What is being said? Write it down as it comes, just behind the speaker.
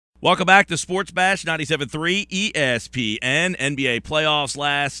Welcome back to Sports Bash 97.3 ESPN. NBA playoffs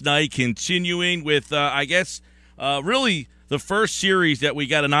last night, continuing with, really the first series that we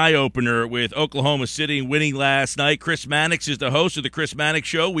got an eye-opener with Oklahoma City winning last night. Chris Mannix is the host of the Chris Mannix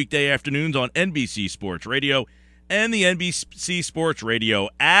Show, weekday afternoons on NBC Sports Radio and the NBC Sports Radio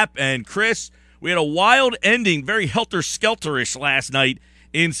app. And, Chris, we had a wild ending, very helter-skelter-ish last night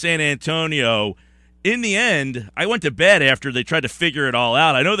in San Antonio. In the end, I went to bed after they tried to figure it all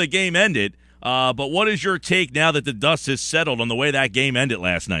out. I know the game ended, but what is your take now that the dust has settled on the way that game ended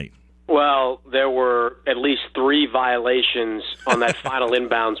last night? Well, there were at least 3 violations on that final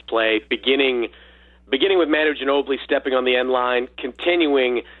inbounds play, beginning with Manu Ginobili stepping on the end line,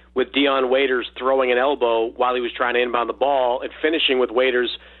 continuing with Dion Waiters throwing an elbow while he was trying to inbound the ball, and finishing with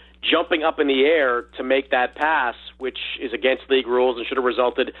Waiters jumping up in the air to make that pass, which is against league rules and should have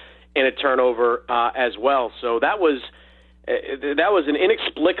resulted in a turnover as well. So that was an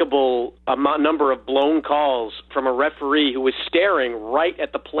inexplicable number of blown calls from a referee who was staring right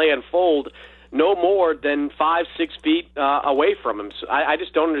at the play unfold, no more than 5-6 feet away from him. So I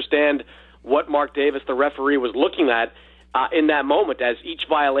just don't understand what Mark Davis, the referee, was looking at in that moment as each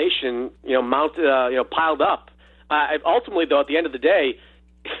violation, piled up. Ultimately, though, at the end of the day,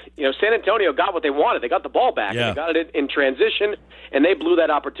 San Antonio got what they wanted. They got the ball back. Yeah. And they got it in transition, and they blew that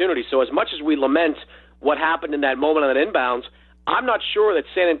opportunity. So as much as we lament what happened in that moment on that inbounds, I'm not sure that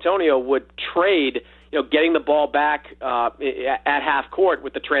San Antonio would trade, getting the ball back at half court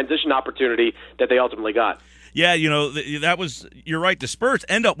with the transition opportunity that they ultimately got. Yeah, that was – you're right. The Spurs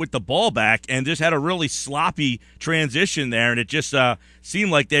end up with the ball back and just had a really sloppy transition there, and it just seemed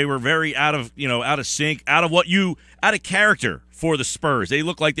like they were very out of sync, out of character for the Spurs. They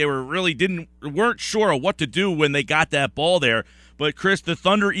looked like they weren't sure of what to do when they got that ball there. But, Chris, the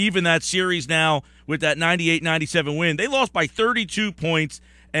Thunder even that series now with that 98-97 win. They lost by 32 points,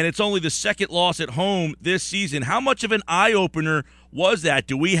 and it's only the second loss at home this season. How much of an eye-opener was that?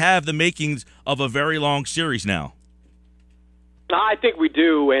 Do we have the makings of a very long series now? I think we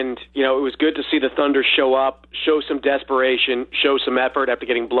do, and it was good to see the Thunder show up, show some desperation, show some effort after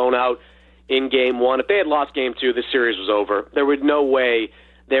getting blown out in Game 1. If they had lost Game 2, this series was over. There was no way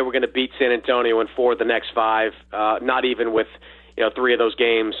they were going to beat San Antonio in 4 of the next 5, not even with 3 of those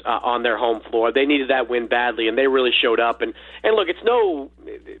games on their home floor. They needed that win badly, and they really showed up. And look, it's no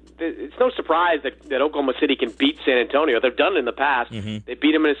surprise that Oklahoma City can beat San Antonio. They've done it in the past. Mm-hmm. They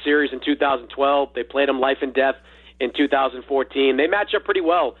beat them in a series in 2012. They played them life and death in 2014. They match up pretty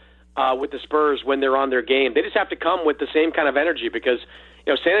well with the Spurs when they're on their game. They just have to come with the same kind of energy because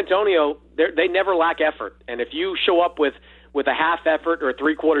San Antonio, they never lack effort. And if you show up with a half effort or a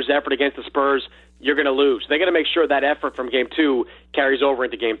three-quarters effort against the Spurs, you're going to lose. They got to make sure that effort from Game 2 carries over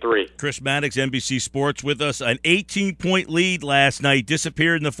into Game 3. Chris Mannix, NBC Sports, with us. An 18-point lead last night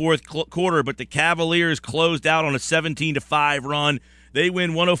disappeared in the fourth quarter, but the Cavaliers closed out on a 17-5 run. They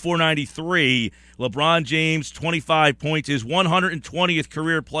win 104-93. LeBron James, 25 points, his 120th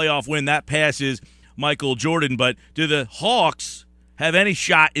career playoff win. That passes Michael Jordan. But do the Hawks have any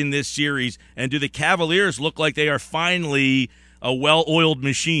shot in this series, and do the Cavaliers look like they are finally a well-oiled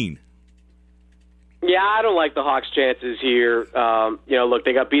machine? Yeah, I don't like the Hawks' chances here. Look,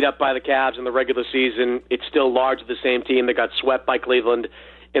 they got beat up by the Cavs in the regular season. It's still largely the same team that got swept by Cleveland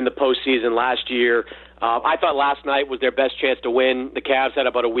in the postseason last year. I thought last night was their best chance to win. The Cavs had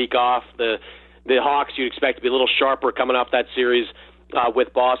about a week off. The Hawks you'd expect to be a little sharper coming off that series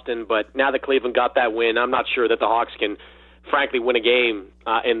with Boston, but now that Cleveland got that win, I'm not sure that the Hawks can frankly win a game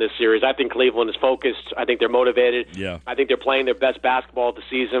in this series. I think Cleveland is focused. I think they're motivated. Yeah. I think they're playing their best basketball of the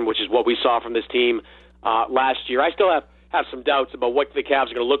season, which is what we saw from this team last year. I still have some doubts about what the Cavs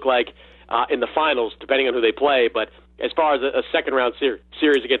are going to look like in the finals, depending on who they play. But as far as a second-round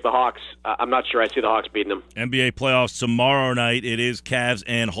series against the Hawks, I'm not sure I see the Hawks beating them. NBA playoffs tomorrow night. It is Cavs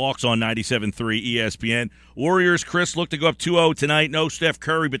and Hawks on 97.3 ESPN. Warriors, Chris, look to go up 2-0 tonight. No Steph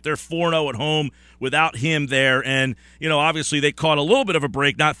Curry, but they're 4-0 at home without him there. And, obviously they caught a little bit of a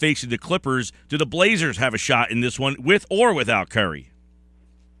break not facing the Clippers. Do the Blazers have a shot in this one with or without Curry?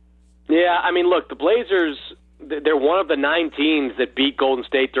 Yeah, look, the Blazers, they're one of the 9 teams that beat Golden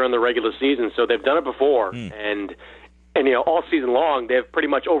State during the regular season, so they've done it before. And all season long, they've pretty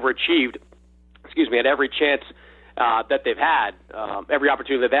much overachieved, at every chance that they've had, every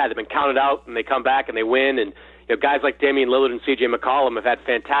opportunity they've had. They've been counted out, and they come back and they win. And guys like Damian Lillard and C.J. McCollum have had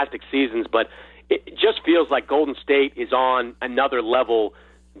fantastic seasons, but it just feels like Golden State is on another level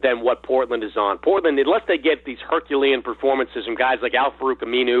than what Portland is on. Portland, unless they get these Herculean performances from guys like Al-Farouq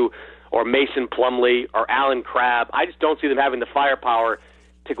Aminu or Mason Plumlee or Alan Crabb, I just don't see them having the firepower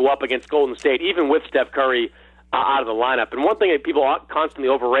to go up against Golden State, even with Steph Curry out of the lineup. And one thing that people constantly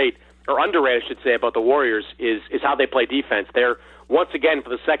overrate, or underrate, I should say, about the Warriors is how they play defense. They're, once again, for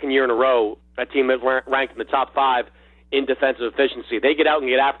the second year in a row, a team that's ranked in the top 5 in defensive efficiency. They get out and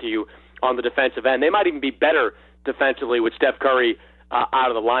get after you on the defensive end. They might even be better defensively with Steph Curry out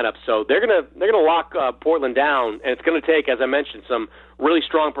of the lineup. So they're gonna lock Portland down, and it's going to take, as I mentioned, some really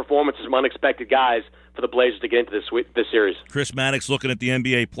strong performances from unexpected guys for the Blazers to get into this series. Chris Mannix looking at the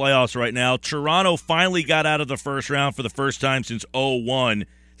NBA playoffs right now. Toronto finally got out of the first round for the first time since 2001.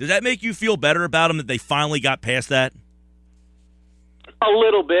 Does that make you feel better about them that they finally got past that? A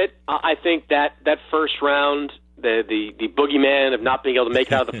little bit. I think that first round, the boogeyman of not being able to make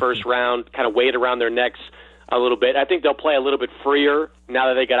it out of the first round kind of weighed around their necks a little bit. I think they'll play a little bit freer now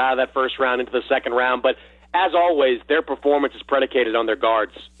that they got out of that first round into the second round. But as always, their performance is predicated on their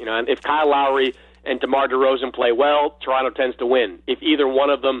guards. And if Kyle Lowry and DeMar DeRozan play well, Toronto tends to win. If either one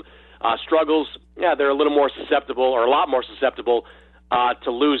of them struggles, they're a little more susceptible, or a lot more susceptible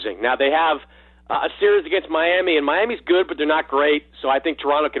to losing. Now, they have a series against Miami, and Miami's good, but they're not great, so I think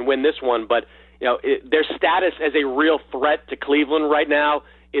Toronto can win this one. But their status as a real threat to Cleveland right now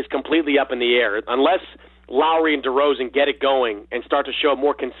is completely up in the air. Unless Lowry and DeRozan get it going and start to show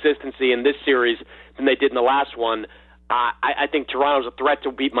more consistency in this series than they did in the last one, I think Toronto's a threat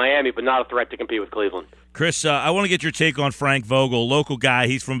to beat Miami, but not a threat to compete with Cleveland. Chris, I want to get your take on Frank Vogel, local guy.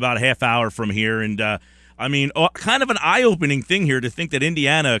 He's from about a half hour from here, and kind of an eye-opening thing here to think that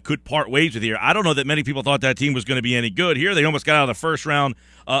Indiana could part ways with here. I don't know that many people thought that team was going to be any good. Here they almost got out of the first round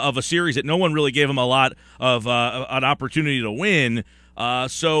of a series that no one really gave them a lot of an opportunity to win.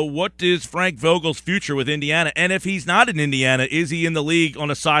 So what is Frank Vogel's future with Indiana? And if he's not in Indiana, is he in the league on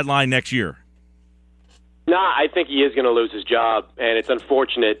a sideline next year? No, I think he is going to lose his job, and it's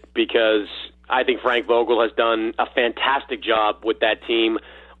unfortunate because I think Frank Vogel has done a fantastic job with that team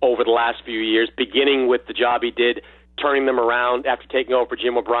over the last few years, beginning with the job he did turning them around after taking over for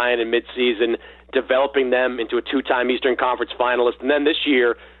Jim O'Brien in midseason, developing them into a 2-time Eastern Conference finalist, and then this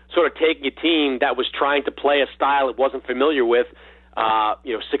year sort of taking a team that was trying to play a style it wasn't familiar with,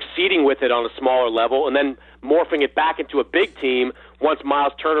 succeeding with it on a smaller level, and then morphing it back into a big team once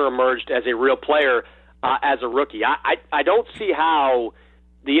Miles Turner emerged as a real player as a rookie. I don't see how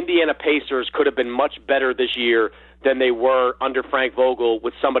the Indiana Pacers could have been much better this year than they were under Frank Vogel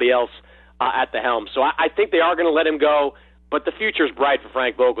with somebody else at the helm. So I think they are going to let him go, but the future is bright for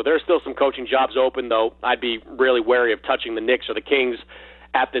Frank Vogel. There are still some coaching jobs open, though I'd be really wary of touching the Knicks or the Kings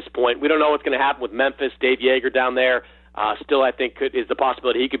at this point. We don't know what's going to happen with Memphis. Dave Yeager down there still, I think, is the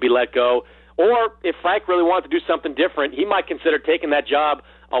possibility he could be let go. Or if Frank really wanted to do something different, he might consider taking that job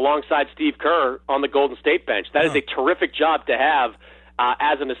alongside Steve Kerr on the Golden State bench. That is a terrific job to have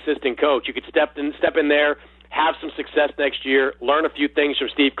as an assistant coach. You could step in there, have some success next year, learn a few things from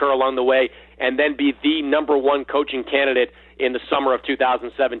Steve Kerr along the way, and then be the number one coaching candidate in the summer of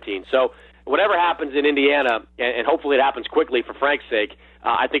 2017. So whatever happens in Indiana, and hopefully it happens quickly for Frank's sake,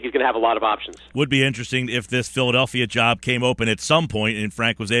 I think he's going to have a lot of options. Would be interesting if this Philadelphia job came open at some point and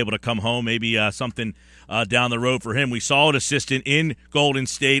Frank was able to come home, maybe something down the road for him. We saw an assistant in Golden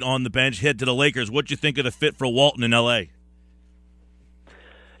State on the bench head to the Lakers. What'd you think of the fit for Walton in L.A.?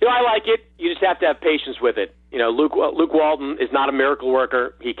 I like it. You just have to have patience with it. Luke Walton is not a miracle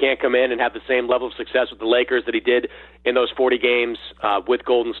worker. He can't come in and have the same level of success with the Lakers that he did in those 40 games with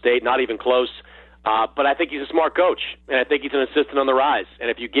Golden State, not even close. But I think he's a smart coach, and I think he's an assistant on the rise. And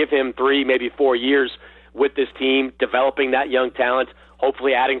if you give him 3, maybe 4 years with this team, developing that young talent,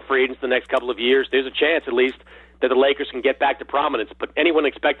 hopefully adding free agents the next couple of years, there's a chance at least that the Lakers can get back to prominence. But anyone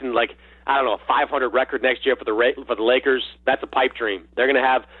expecting, a 500 record next year for the Lakers, that's a pipe dream. They're going to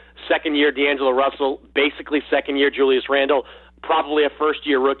have second-year D'Angelo Russell, basically second-year Julius Randle, probably a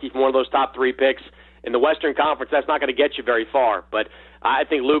first-year rookie from one of those top 3 picks. In the Western Conference, that's not going to get you very far. But I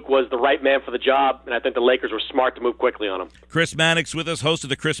think Luke was the right man for the job, and I think the Lakers were smart to move quickly on him. Chris Mannix with us, host of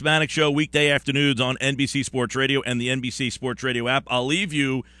the Chris Mannix Show, weekday afternoons on NBC Sports Radio and the NBC Sports Radio app. I'll leave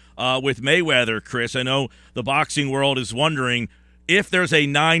you with Mayweather, Chris. I know the boxing world is wondering if there's a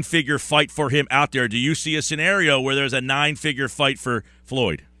 9-figure fight for him out there. Do you see a scenario where there's a 9-figure fight for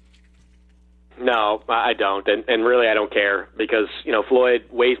Floyd? No, I don't, and really I don't care because Floyd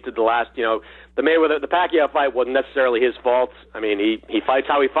wasted the last the Pacquiao fight wasn't necessarily his fault. I mean, he fights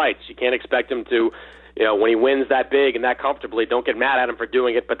how he fights. You can't expect him to, when he wins that big and that comfortably, don't get mad at him for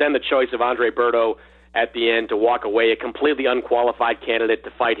doing it. But then the choice of Andre Berto at the end to walk away, a completely unqualified candidate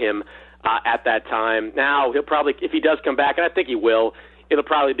to fight him at that time. Now he'll probably, if he does come back, and I think he will, it'll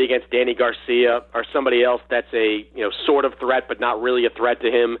probably be against Danny Garcia or somebody else that's a sort of threat but not really a threat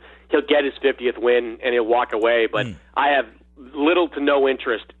to him. He'll get his 50th win and he'll walk away. But I have little to no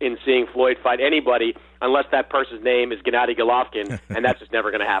interest in seeing Floyd fight anybody unless that person's name is Gennady Golovkin, and that's just never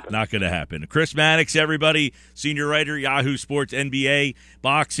going to happen. Not going to happen. Chris Mannix, everybody, senior writer, Yahoo Sports, NBA,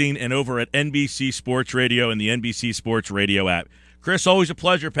 boxing, and over at NBC Sports Radio and the NBC Sports Radio app. Chris, always a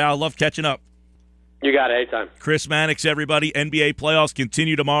pleasure, pal. Love catching up. You got it. Anytime. Chris Mannix, everybody. NBA playoffs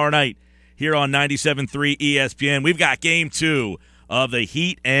continue tomorrow night here on 97.3 ESPN. We've got Game 2 of the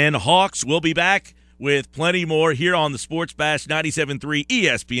Heat and Hawks. We'll be back with plenty more here on the Sports Bash 97.3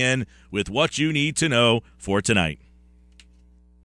 ESPN with what you need to know for tonight.